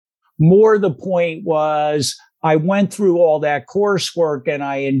more the point was I went through all that coursework and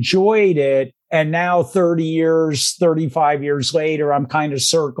I enjoyed it. And now 30 years, 35 years later, I'm kind of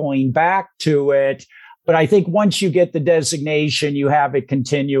circling back to it. But I think once you get the designation, you have it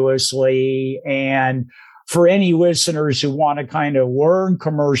continuously. And for any listeners who want to kind of learn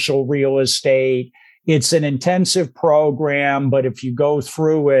commercial real estate, it's an intensive program. But if you go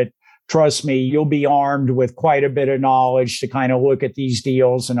through it, trust me, you'll be armed with quite a bit of knowledge to kind of look at these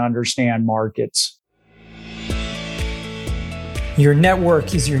deals and understand markets. Your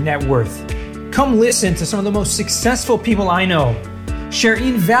network is your net worth. Come listen to some of the most successful people I know share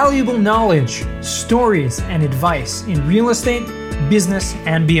invaluable knowledge, stories, and advice in real estate, business,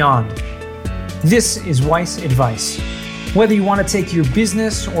 and beyond. This is Weiss Advice. Whether you want to take your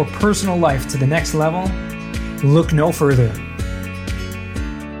business or personal life to the next level, look no further.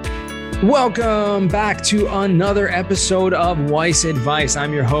 Welcome back to another episode of Weiss Advice.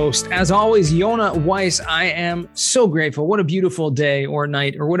 I'm your host, as always, Yonah Weiss. I am so grateful. What a beautiful day or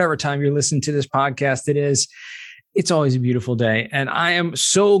night or whatever time you're listening to this podcast it is. It's always a beautiful day. And I am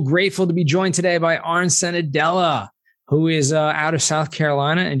so grateful to be joined today by Arn Senedella, who is out of South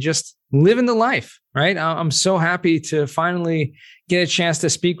Carolina and just living the life, right? I'm so happy to finally get a chance to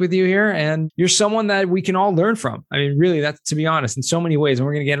speak with you here. And you're someone that we can all learn from. I mean, really, that's, to be honest, in so many ways. And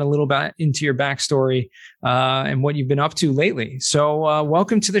we're going to get a little bit into your backstory and what you've been up to lately. So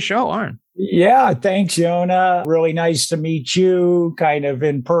welcome to the show, Arn. Yeah, thanks, Yonah. Really nice to meet you kind of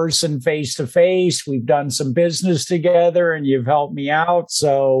in person, face to face. We've done some business together and you've helped me out.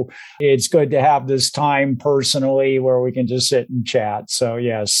 So it's good to have this time personally where we can just sit and chat. So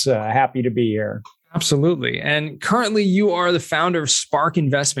yes, happy to be here. Absolutely. And currently you are the founder of Spark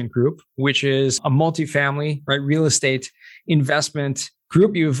Investment Group, which is a multifamily, right, real estate investment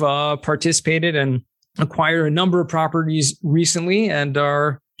group. You've participated and acquired a number of properties recently and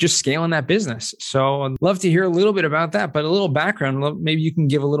are just scaling that business. So I'd love to hear a little bit about that, but a little background. Maybe you can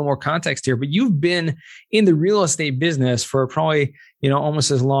give a little more context here, but you've been in the real estate business for probably, almost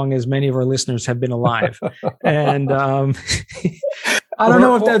as long as many of our listeners have been alive. And, I don't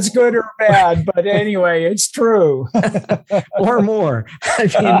know if that's good or bad, but anyway, it's true. Or more.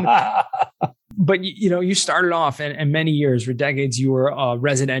 I mean, but you started off and many years, for decades, you were a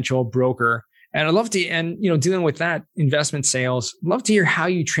residential broker. And I'd love to, and dealing with that investment sales, love to hear how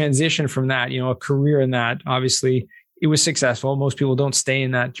you transitioned from that, a career in that. Obviously, it was successful. Most people don't stay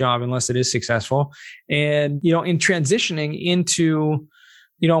in that job unless it is successful. And, in transitioning into,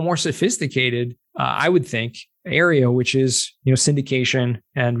 a more sophisticated, I would think, area, which is, syndication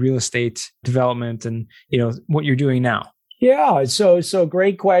and real estate development and, what you're doing now. Yeah. So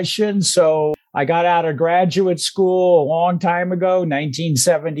great question. So I got out of graduate school a long time ago,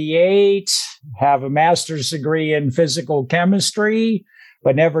 1978, have a master's degree in physical chemistry,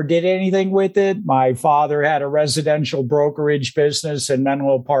 but never did anything with it. My father had a residential brokerage business in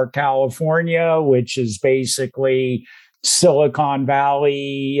Menlo Park, California, which is basically Silicon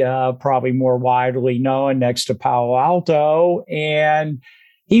Valley, probably more widely known next to Palo Alto. And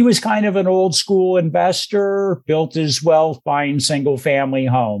he was kind of an old school investor, built his wealth buying single family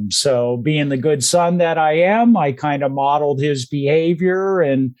homes. So being the good son that I am, I kind of modeled his behavior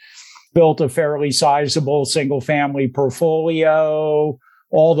and built a fairly sizable single family portfolio,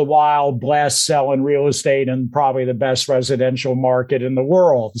 all the while blessed selling real estate in probably the best residential market in the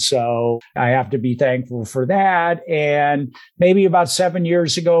world. So I have to be thankful for that. And maybe about 7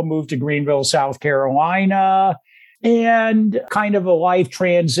 years ago, moved to Greenville, South Carolina. And kind of a life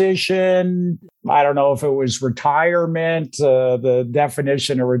transition. I don't know if it was retirement. The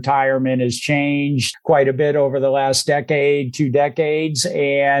definition of retirement has changed quite a bit over the last decade, 2 decades.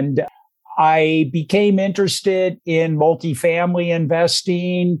 And I became interested in multifamily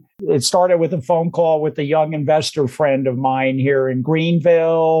investing. It started with a phone call with a young investor friend of mine here in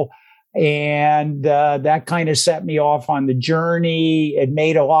Greenville. And that kind of set me off on the journey. It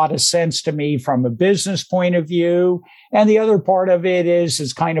made a lot of sense to me from a business point of view. And the other part of it is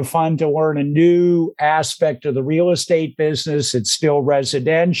it's kind of fun to learn a new aspect of the real estate business. It's still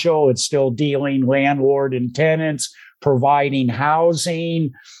residential. It's still dealing landlord and tenants, providing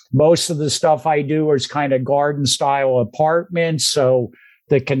housing. Most of the stuff I do is kind of garden style apartments. So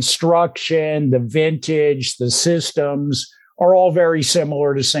the construction, the vintage, the systems are all very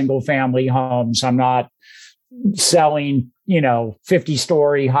similar to single family homes. I'm not selling,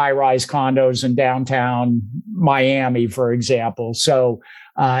 50-story high-rise condos in downtown Miami, for example. So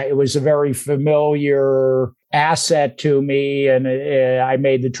it was a very familiar asset to me, and I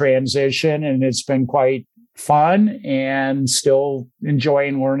made the transition, and it's been quite fun and still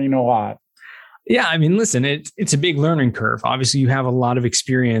enjoying learning a lot. Yeah, I mean, listen, it's a big learning curve. Obviously, you have a lot of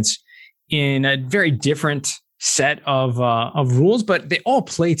experience in a very different set of rules, but they all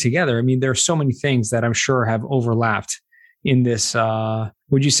play together. I mean, there are so many things that I'm sure have overlapped in this.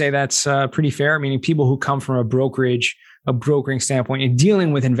 Would you say that's pretty fair? Meaning people who come from a brokering standpoint and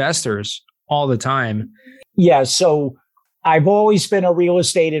dealing with investors all the time. Yeah. So I've always been a real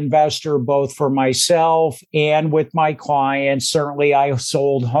estate investor, both for myself and with my clients. Certainly, I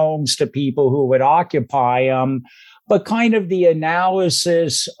sold homes to people who would occupy them. But kind of the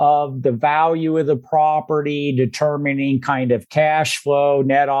analysis of the value of the property, determining kind of cash flow,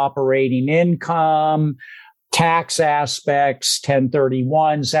 net operating income, tax aspects,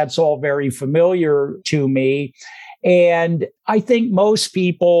 1031s, that's all very familiar to me. And I think most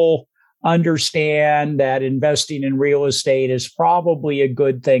people understand that investing in real estate is probably a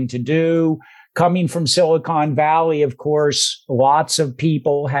good thing to do. Coming from Silicon Valley, of course, lots of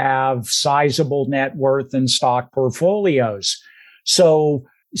people have sizable net worth and stock portfolios. So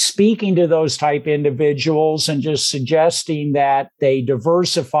speaking to those type individuals and just suggesting that they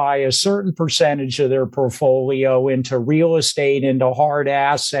diversify a certain percentage of their portfolio into real estate, into hard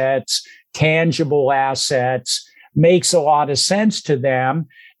assets, tangible assets, makes a lot of sense to them.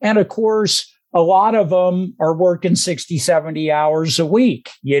 And of course, a lot of them are working 60, 70 hours a week,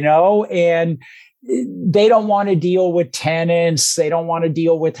 and they don't want to deal with tenants. They don't want to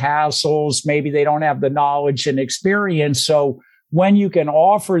deal with hassles. Maybe they don't have the knowledge and experience. So when you can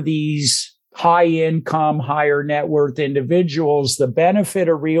offer these high income, higher net worth individuals the benefit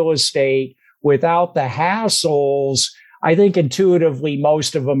of real estate without the hassles, I think intuitively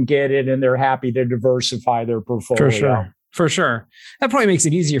most of them get it and they're happy to diversify their portfolio. For sure. That probably makes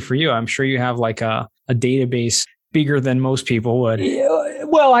it easier for you. I'm sure you have like a database bigger than most people would.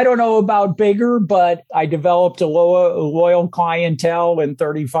 Well, I don't know about bigger, but I developed a loyal clientele in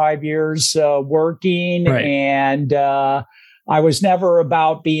 35 years working. Right. And I was never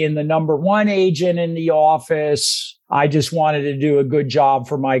about being the number one agent in the office. I just wanted to do a good job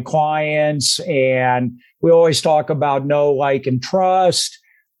for my clients. And we always talk about know, like, and trust.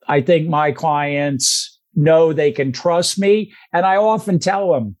 I think my clients know they can trust me. And I often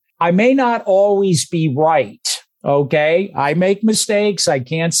tell them, I may not always be right. Okay. I make mistakes. I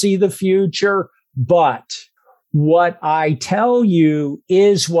can't see the future, but what I tell you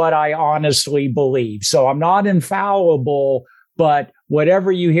is what I honestly believe. So I'm not infallible, but whatever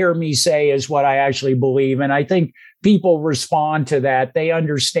you hear me say is what I actually believe. And I think people respond to that. They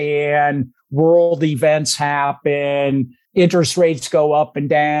understand world events happen. Interest rates go up and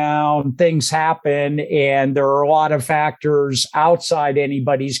down, things happen, and there are a lot of factors outside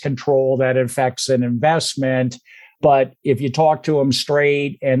anybody's control that affects an investment. But if you talk to them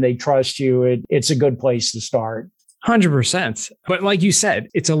straight and they trust you, it's a good place to start. 100%. But like you said,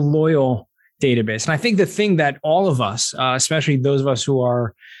 it's a loyal database. And I think the thing that all of us, especially those of us who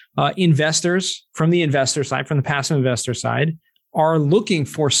are investors from the investor side, from the passive investor side, are looking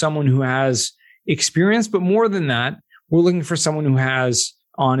for someone who has experience, but more than that, we're looking for someone who has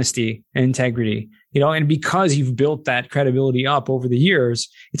honesty and integrity, and because you've built that credibility up over the years,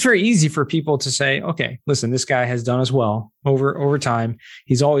 it's very easy for people to say, okay, listen, this guy has done us well over time.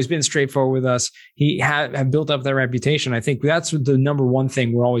 He's always been straightforward with us. He have built up that reputation. I think that's the number one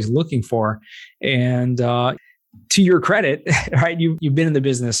thing we're always looking for. And to your credit, right, you've been in the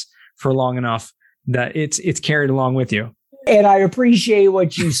business for long enough that it's carried along with you. And I appreciate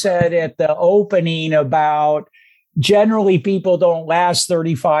what you said at the opening about generally people don't last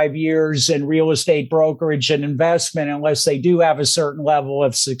 35 years in real estate brokerage and investment unless they do have a certain level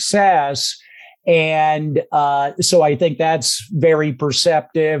of success. And so I think that's very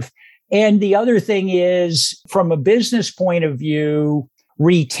perceptive. And the other thing is, from a business point of view,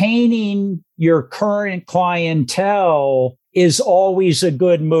 retaining your current clientele is always a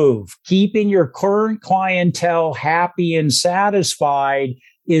good move. Keeping your current clientele happy and satisfied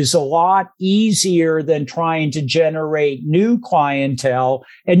is a lot easier than trying to generate new clientele.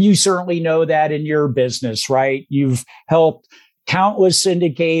 And you certainly know that in your business, right? You've helped countless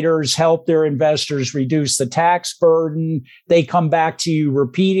syndicators help their investors reduce the tax burden. They come back to you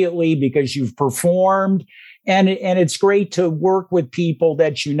repeatedly because you've performed. And it's great to work with people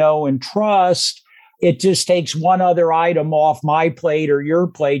that you know and trust. It just takes one other item off my plate or your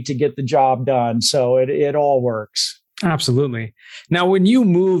plate to get the job done. So it all works. Absolutely. Now, when you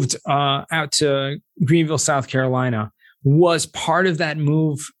moved out to Greenville, South Carolina, was part of that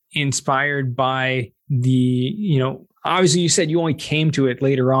move inspired by obviously you said you only came to it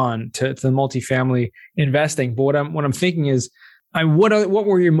later on to the multifamily investing, but what I'm thinking is What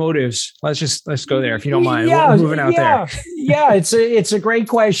were your motives? Let's go there if you don't mind. We're moving out there. Yeah, it's a great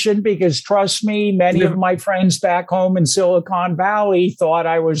question because trust me, many of my friends back home in Silicon Valley thought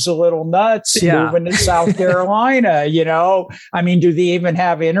I was a little nuts moving to South Carolina. I mean, do they even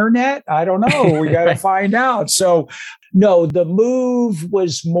have internet? I don't know. We got to find out. So no, the move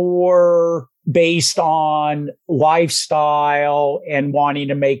was more based on lifestyle and wanting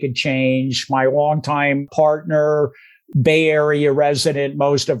to make a change. My longtime partner, Bay Area resident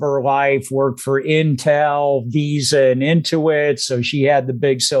most of her life, worked for Intel, Visa, and Intuit. So she had the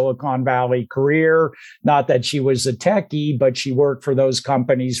big Silicon Valley career. Not that she was a techie, but she worked for those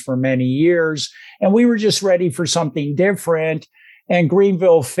companies for many years. And we were just ready for something different. And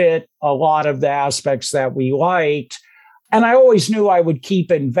Greenville fit a lot of the aspects that we liked. And I always knew I would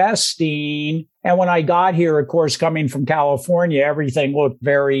keep investing. And when I got here, of course, coming from California, everything looked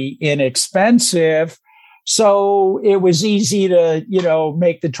very inexpensive. So it was easy to,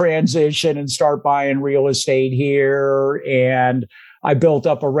 make the transition and start buying real estate here. And I built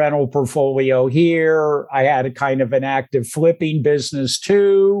up a rental portfolio here. I had a kind of an active flipping business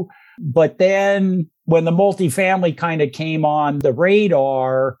too. But then when the multifamily kind of came on the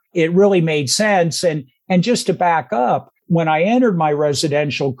radar, it really made sense. And just to back up, when I entered my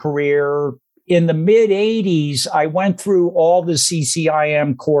residential career in the mid 80s, I went through all the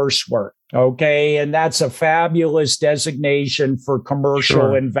CCIM coursework. Okay. And that's a fabulous designation for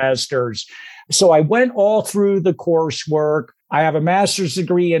commercial investors. So I went all through the coursework. I have a master's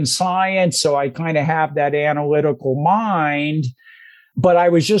degree in science, so I kind of have that analytical mind, but I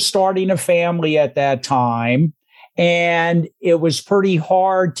was just starting a family at that time. And it was pretty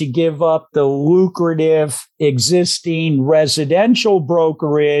hard to give up the lucrative existing residential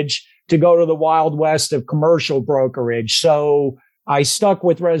brokerage to go to the Wild West of commercial brokerage. So I stuck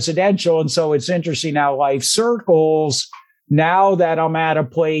with residential. And so it's interesting how life circles. Now that I'm at a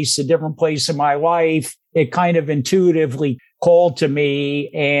different place in my life, it kind of intuitively called to me,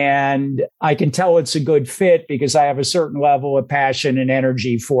 and I can tell it's a good fit because I have a certain level of passion and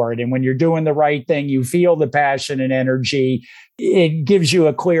energy for it. And when you're doing the right thing, you feel the passion and energy. It gives you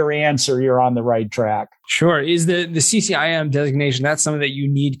a clear answer. You're on the right track. Sure. Is the CCIM designation, that's something that you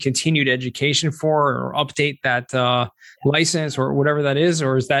need continued education for, or update that license or whatever that is?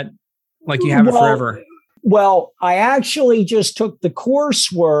 Or is that like you have it forever? Well, I actually just took the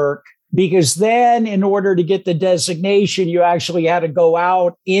coursework because then in order to get the designation, you actually had to go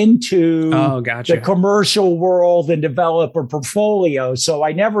out into the commercial world and develop a portfolio. So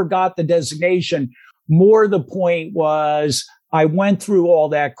I never got the designation. More the point was I went through all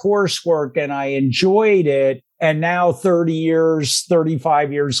that coursework and I enjoyed it. And now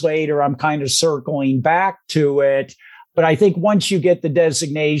 35 years later, I'm kind of circling back to it. But I think once you get the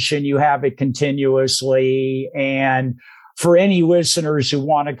designation, you have it continuously. And for any listeners who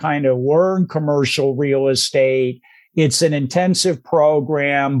want to kind of learn commercial real estate, it's an intensive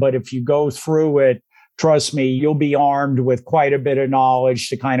program. But if you go through it, trust me, you'll be armed with quite a bit of knowledge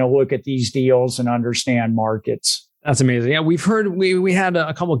to kind of look at these deals and understand markets. That's amazing. Yeah, we've heard, we had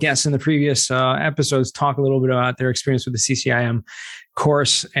a couple of guests in the previous episodes talk a little bit about their experience with the CCIM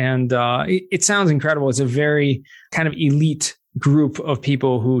course. And it sounds incredible. It's a very kind of elite group of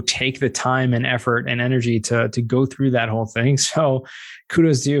people who take the time and effort and energy to go through that whole thing. So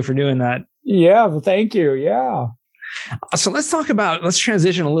kudos to you for doing that. Yeah, well, thank you. Yeah. So let's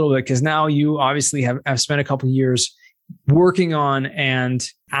transition a little bit, because now you obviously have spent a couple of years working on and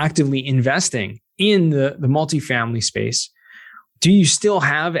actively investing in the multifamily space. Do you still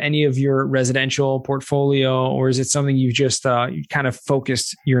have any of your residential portfolio, or is it something you just you kind of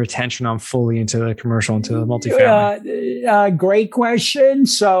focused your attention on fully into the commercial, into the multifamily? Great question.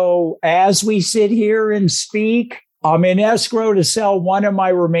 So as we sit here and speak, I'm in escrow to sell one of my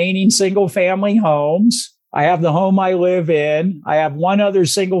remaining single family homes. I have the home I live in. I have one other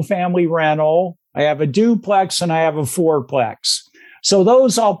single family rental. I have a duplex and I have a fourplex. So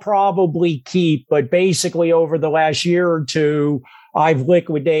those I'll probably keep, but basically over the last year or two, I've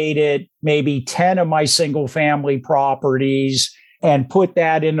liquidated maybe 10 of my single family properties and put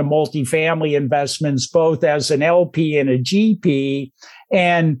that into multifamily investments, both as an LP and a GP.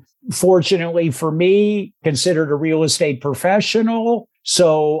 And fortunately for me, considered a real estate professional.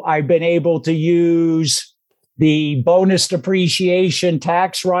 So I've been able to use the bonus depreciation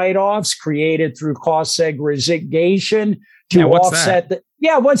tax write-offs created through cost segregation to offset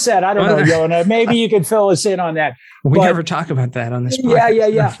what's that? I don't know, Yona. Maybe you can fill us in on that. We never talk about that on this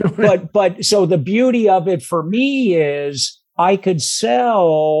podcast. Yeah. But so the beauty of it for me is I could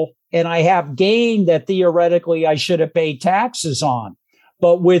sell and I have gain that theoretically I should have paid taxes on.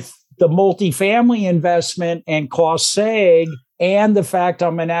 But with the multifamily investment and cost seg and the fact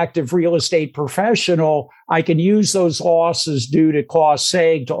I'm an active real estate professional, I can use those losses due to cost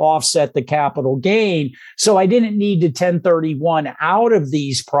seg to offset the capital gain. So I didn't need to 1031 out of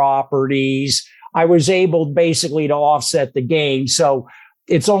these properties. I was able basically to offset the gain. So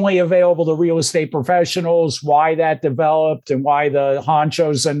it's only available to real estate professionals. Why that developed and why the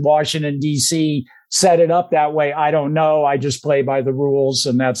honchos in Washington, D.C. set it up that way, I don't know. I just play by the rules,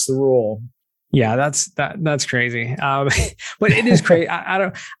 and that's the rule. Yeah, that's crazy. But it is crazy.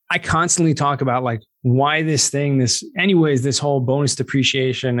 I constantly talk about like why this whole bonus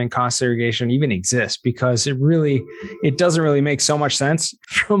depreciation and cost segregation even exists, because it doesn't really make so much sense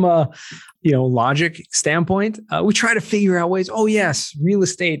from a, logic standpoint. We try to figure out ways. Oh yes, real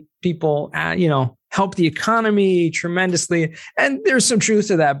estate people, help the economy tremendously. And there's some truth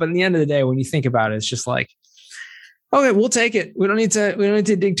to that. But at the end of the day, when you think about it, it's just like, okay, we'll take it. We don't need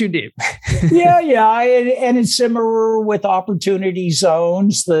to dig too deep. Yeah. And it's similar with opportunity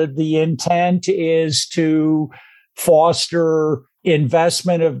zones. The intent is to foster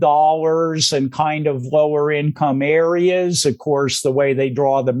investment of dollars in kind of lower income areas. Of course, the way they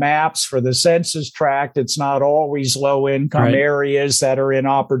draw the maps for the census tract, it's not always low income areas that are in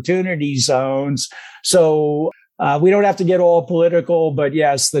opportunity zones. So we don't have to get all political, but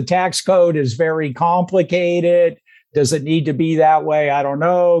yes, the tax code is very complicated. Does it need to be that way? I don't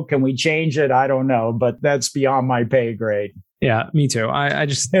know. Can we change it? I don't know, but that's beyond my pay grade. Yeah, me too. I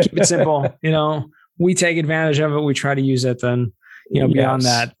just keep it simple. We take advantage of it. We try to use it. Then, beyond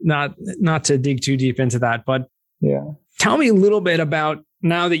that, not to dig too deep into that, but tell me a little bit about,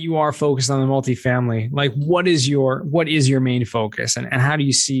 now that you are focused on the multifamily, like what is your main focus, and how do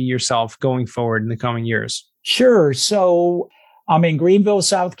you see yourself going forward in the coming years? Sure. So I'm in Greenville,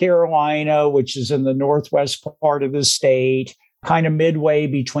 South Carolina, which is in the northwest part of the state, kind of midway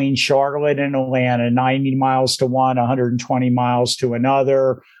between Charlotte and Atlanta, 90 miles to one, 120 miles to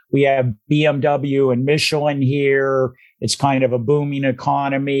another. We have BMW and Michelin here. It's kind of a booming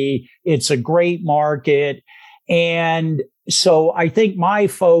economy. It's a great market. And so I think my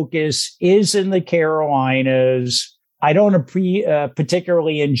focus is in the Carolinas. I don't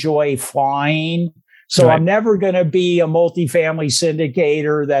particularly enjoy flying. So I'm never going to be a multifamily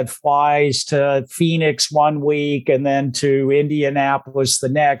syndicator that flies to Phoenix one week and then to Indianapolis the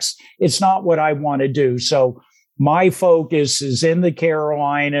next. It's not what I want to do. So my focus is in the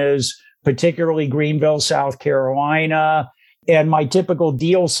Carolinas, particularly Greenville, South Carolina. And my typical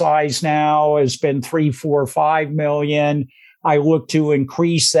deal size now has been 3, 4, 5 million. I look to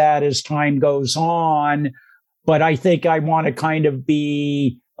increase that as time goes on. But I think I want to kind of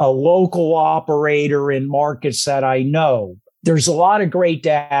be a local operator in markets that I know. There's a lot of great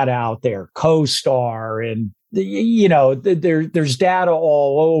data out there, CoStar, and there's data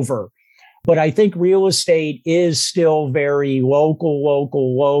all over. But I think real estate is still very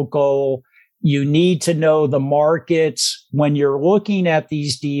local. You need to know the markets. When you're looking at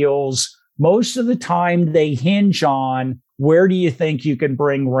these deals, most of the time they hinge on where do you think you can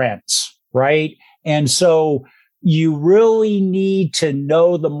bring rents, right? And so you really need to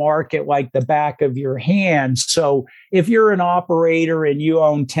know the market like the back of your hand. So if you're an operator and you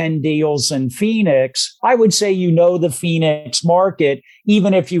own 10 deals in Phoenix, I would say you know the Phoenix market,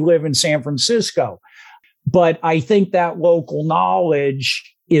 even if you live in San Francisco. But I think that local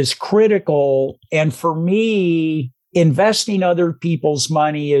knowledge is critical. And for me, investing other people's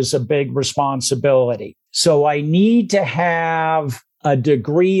money is a big responsibility. So I need to have a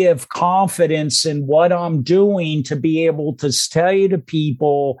degree of confidence in what I'm doing to be able to tell to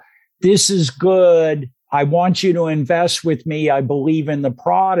people, this is good. I want you to invest with me. I believe in the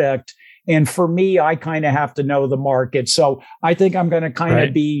product. And for me, I kind of have to know the market. So I think I'm going to kind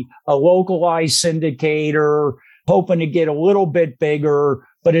of be a localized syndicator, hoping to get a little bit bigger,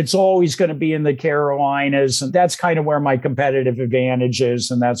 but it's always going to be in the Carolinas. And that's kind of where my competitive advantage is.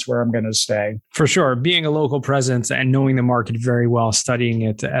 And that's where I'm going to stay. For sure. Being a local presence and knowing the market very well, studying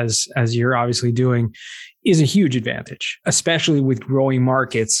it as you're obviously doing, is a huge advantage, especially with growing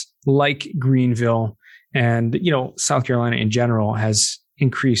markets like Greenville. And, South Carolina in general has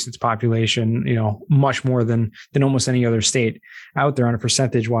increased its population, much more than almost any other state out there on a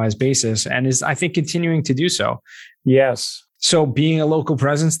percentage-wise basis, and is, I think, continuing to do so. Yes. So being a local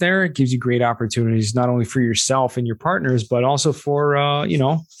presence there gives you great opportunities, not only for yourself and your partners, but also for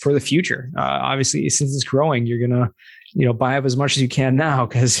the future. Obviously, since it's growing, you're gonna, buy up as much as you can now,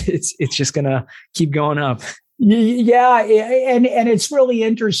 because it's just gonna keep going up. Yeah, and it's really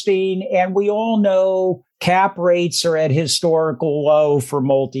interesting. And we all know cap rates are at historical low for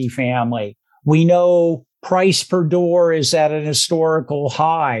multifamily. We know price per door is at an historical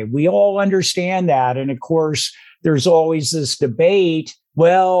high. We all understand that. And of course, there's always this debate.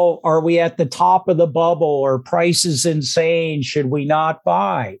 Well, are we at the top of the bubble? Or price is insane? Should we not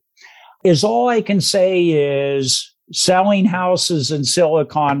buy? All I can say is selling houses in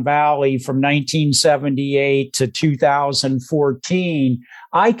Silicon Valley from 1978 to 2014,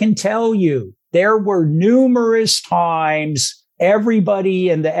 I can tell you there were numerous times everybody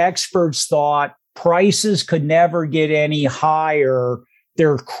and the experts thought prices could never get any higher.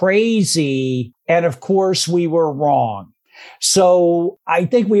 They're crazy. And of course, we were wrong. So I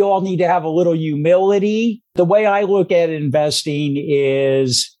think we all need to have a little humility. The way I look at investing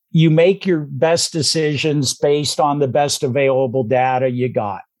is you make your best decisions based on the best available data you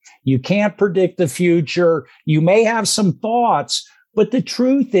got. You can't predict the future. You may have some thoughts, but the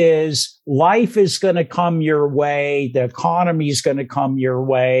truth is life is going to come your way. The economy is going to come your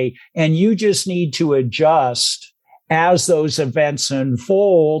way. And you just need to adjust as those events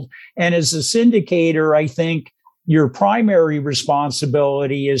unfold. And as a syndicator, I think your primary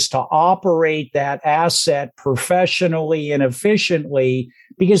responsibility is to operate that asset professionally and efficiently,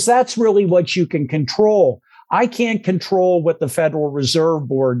 because that's really what you can control. I can't control what the Federal Reserve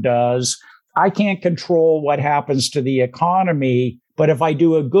Board does. I can't control what happens to the economy. But if I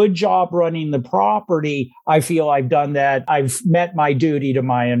do a good job running the property, I feel I've done that. I've met my duty to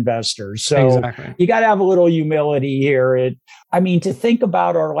my investors. So exactly. You got to have a little humility here. To think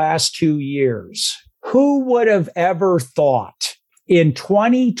about our last 2 years, who would have ever thought in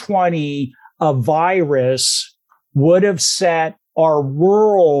 2020 a virus would have set our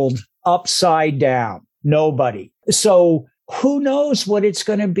world upside down? Nobody. So who knows what it's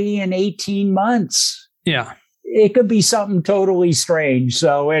going to be in 18 months? Yeah. It could be something totally strange.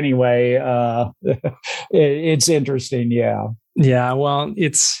 So anyway, it's interesting. Yeah. Yeah. Well,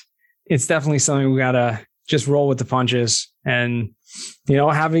 it's definitely something we got to just roll with the punches. And,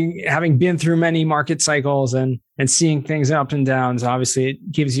 having been through many market cycles and seeing things up and downs, obviously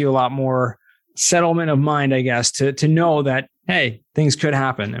it gives you a lot more settlement of mind, I guess, to know that, hey, things could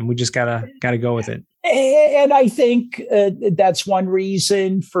happen and we just gotta go with it. And I think that's one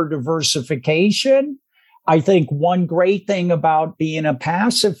reason for diversification. I think one great thing about being a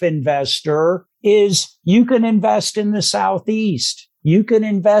passive investor is you can invest in the Southeast. You can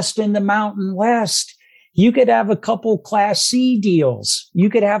invest in the Mountain West. You could have a couple Class C deals. You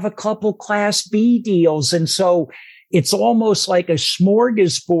could have a couple Class B deals. And so it's almost like a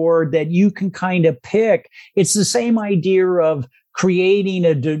smorgasbord that you can kind of pick. It's the same idea of creating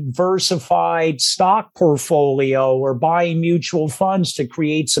a diversified stock portfolio or buying mutual funds to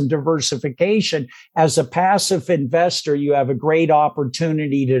create some diversification. As a passive investor, you have a great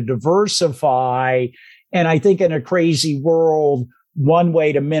opportunity to diversify. And I think in a crazy world, one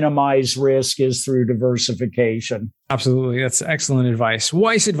way to minimize risk is through diversification. Absolutely. That's excellent advice.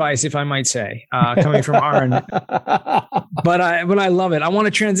 Wise advice, if I might say, coming from Aaron. But I love it. I want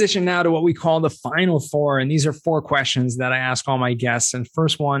to transition now to what we call the final four. And these are 4 questions that I ask all my guests. And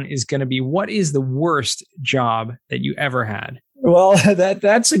first one is going to be, what is the worst job that you ever had? Well,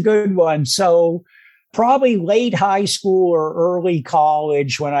 that's a good one. So probably late high school or early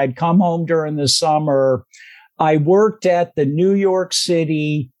college, when I'd come home during the summer, I worked at the New York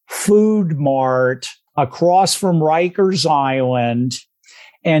City Food Mart across from Rikers Island.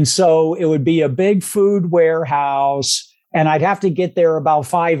 And so it would be a big food warehouse. And I'd have to get there about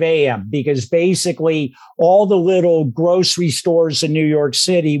 5 a.m. because basically all the little grocery stores in New York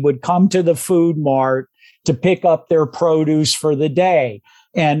City would come to the Food Mart to pick up their produce for the day.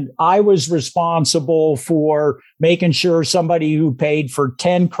 And I was responsible for making sure somebody who paid for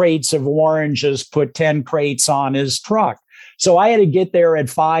 10 crates of oranges put 10 crates on his truck. So I had to get there at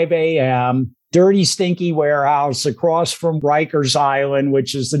 5 a.m., dirty, stinky warehouse across from Rikers Island,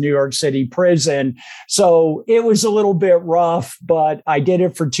 which is the New York City prison. So it was a little bit rough, but I did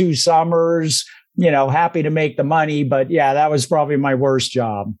it for 2 summers, happy to make the money. But yeah, that was probably my worst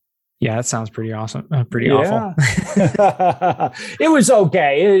job. Yeah, that sounds pretty awesome. Pretty awful. It was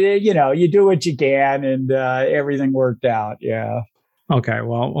okay. You do what you can, and everything worked out. Yeah. Okay.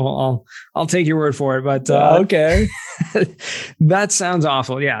 Well, I'll take your word for it. But okay, that sounds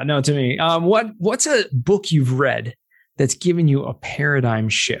awful. Yeah. No, to me. What's a book you've read that's given you a paradigm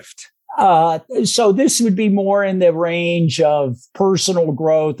shift? So this would be more in the range of personal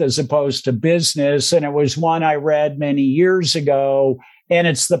growth as opposed to business, and it was one I read many years ago. And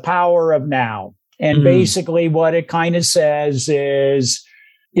it's The Power of Now. And basically what it kind of says is,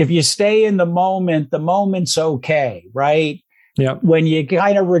 if you stay in the moment's okay, right? Yeah. When you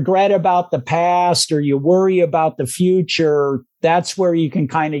kind of regret about the past or you worry about the future, that's where you can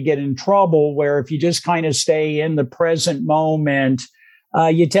kind of get in trouble, where if you just kind of stay in the present moment,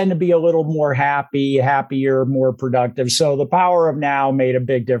 you tend to be a little more happier, more productive. So the power of now made a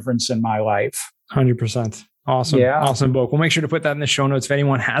big difference in my life. 100%. Awesome. Yeah. Awesome book. We'll make sure to put that in the show notes. If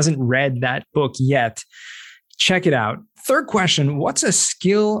anyone hasn't read that book yet, check it out. Third question, what's a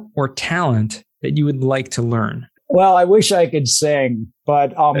skill or talent that you would like to learn? Well, I wish I could sing,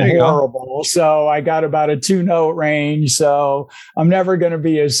 but I'm horrible. So I got about a 2-note range. So I'm never going to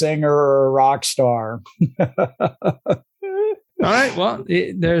be a singer or a rock star. All right. Well,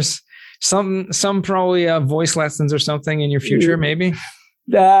 there's some probably voice lessons or something in your future, maybe.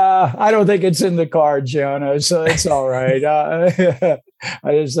 I don't think it's in the cards, Jonah. So it's all right. I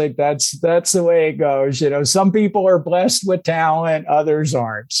just think that's the way it goes. Some people are blessed with talent, others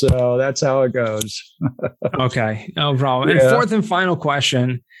aren't. So that's how it goes. Okay, no problem. And fourth and final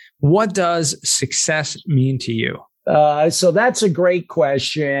question: what does success mean to you? So that's a great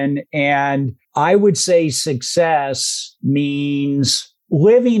question, and I would say success means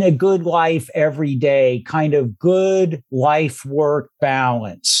living a good life every day, kind of good life-work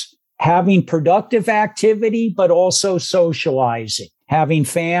balance, having productive activity, but also socializing, having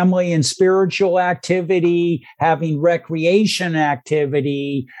family and spiritual activity, having recreation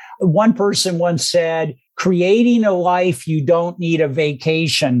activity. One person once said, creating a life you don't need a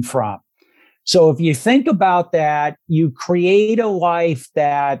vacation from. So if you think about that, you create a life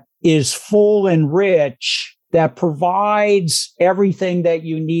that is full and rich, that provides everything that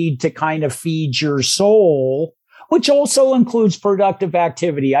you need to kind of feed your soul, which also includes productive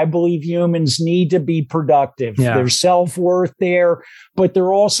activity. I believe humans need to be productive. Yeah. There's self-worth there, but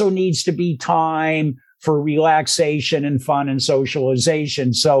there also needs to be time for relaxation and fun and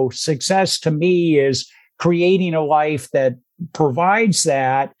socialization. So success to me is creating a life that provides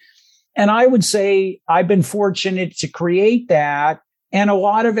that. And I would say I've been fortunate to create that. And a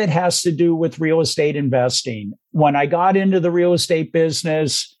lot of it has to do with real estate investing. When I got into the real estate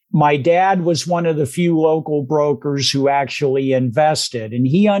business, my dad was one of the few local brokers who actually invested, and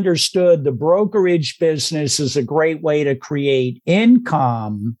he understood the brokerage business is a great way to create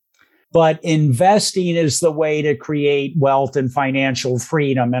income, but investing is the way to create wealth and financial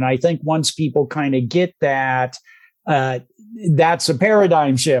freedom. And I think once people kind of get that, that's a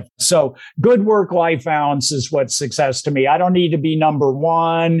paradigm shift. So good work-life balance is what's success to me. I don't need to be number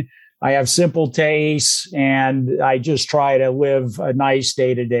one. I have simple tastes and I just try to live a nice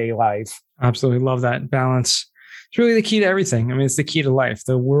day-to-day life. Absolutely love that balance. It's really the key to everything. I mean, it's the key to life.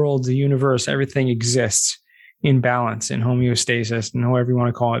 The world, the universe, everything exists in balance, in homeostasis, and however you want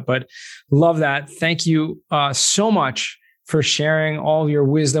to call it. But love that. Thank you so much for sharing all of your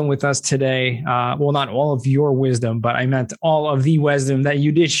wisdom with us today. Well, not all of your wisdom, but I meant all of the wisdom that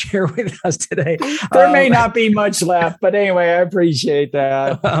you did share with us today. There may not be much left, but anyway, I appreciate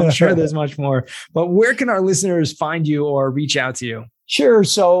that. I'm sure there's much more. But where can our listeners find you or reach out to you? Sure.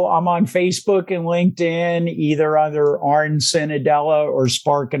 So I'm on Facebook and LinkedIn, either under Arn Cinadella or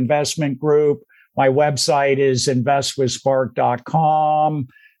Spark Investment Group. My website is investwithspark.com.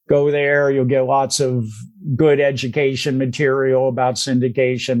 Go there. You'll get lots of good education material about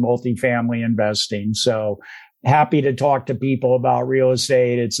syndication, multifamily investing. So happy to talk to people about real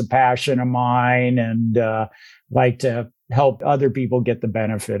estate. It's a passion of mine and like to help other people get the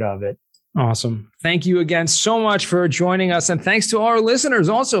benefit of it. Awesome. Thank you again so much for joining us. And thanks to our listeners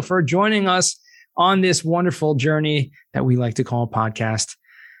also for joining us on this wonderful journey that we like to call a podcast.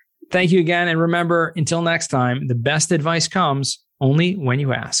 Thank you again. And remember, until next time, the best advice comes only when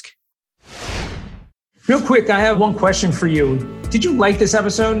you ask. Real quick, I have one question for you. Did you like this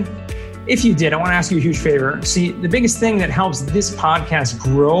episode? If you did, I want to ask you a huge favor. See, the biggest thing that helps this podcast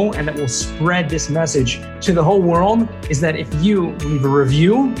grow and that will spread this message to the whole world is that if you leave a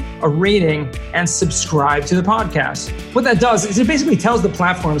review, a rating, and subscribe to the podcast. What that does is it basically tells the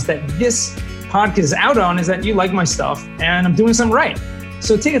platforms that this podcast is out on is that you like my stuff and I'm doing something right.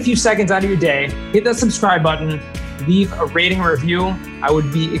 So take a few seconds out of your day, hit that subscribe button, leave a rating or review. I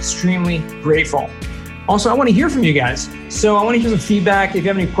would be extremely grateful. Also, I want to hear from you guys. So I want to hear some feedback. If you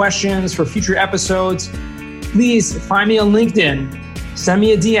have any questions for future episodes, please find me on LinkedIn. Send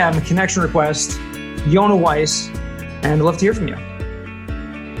me a DM, a connection request, Yonah Weiss, and I'd love to hear from you.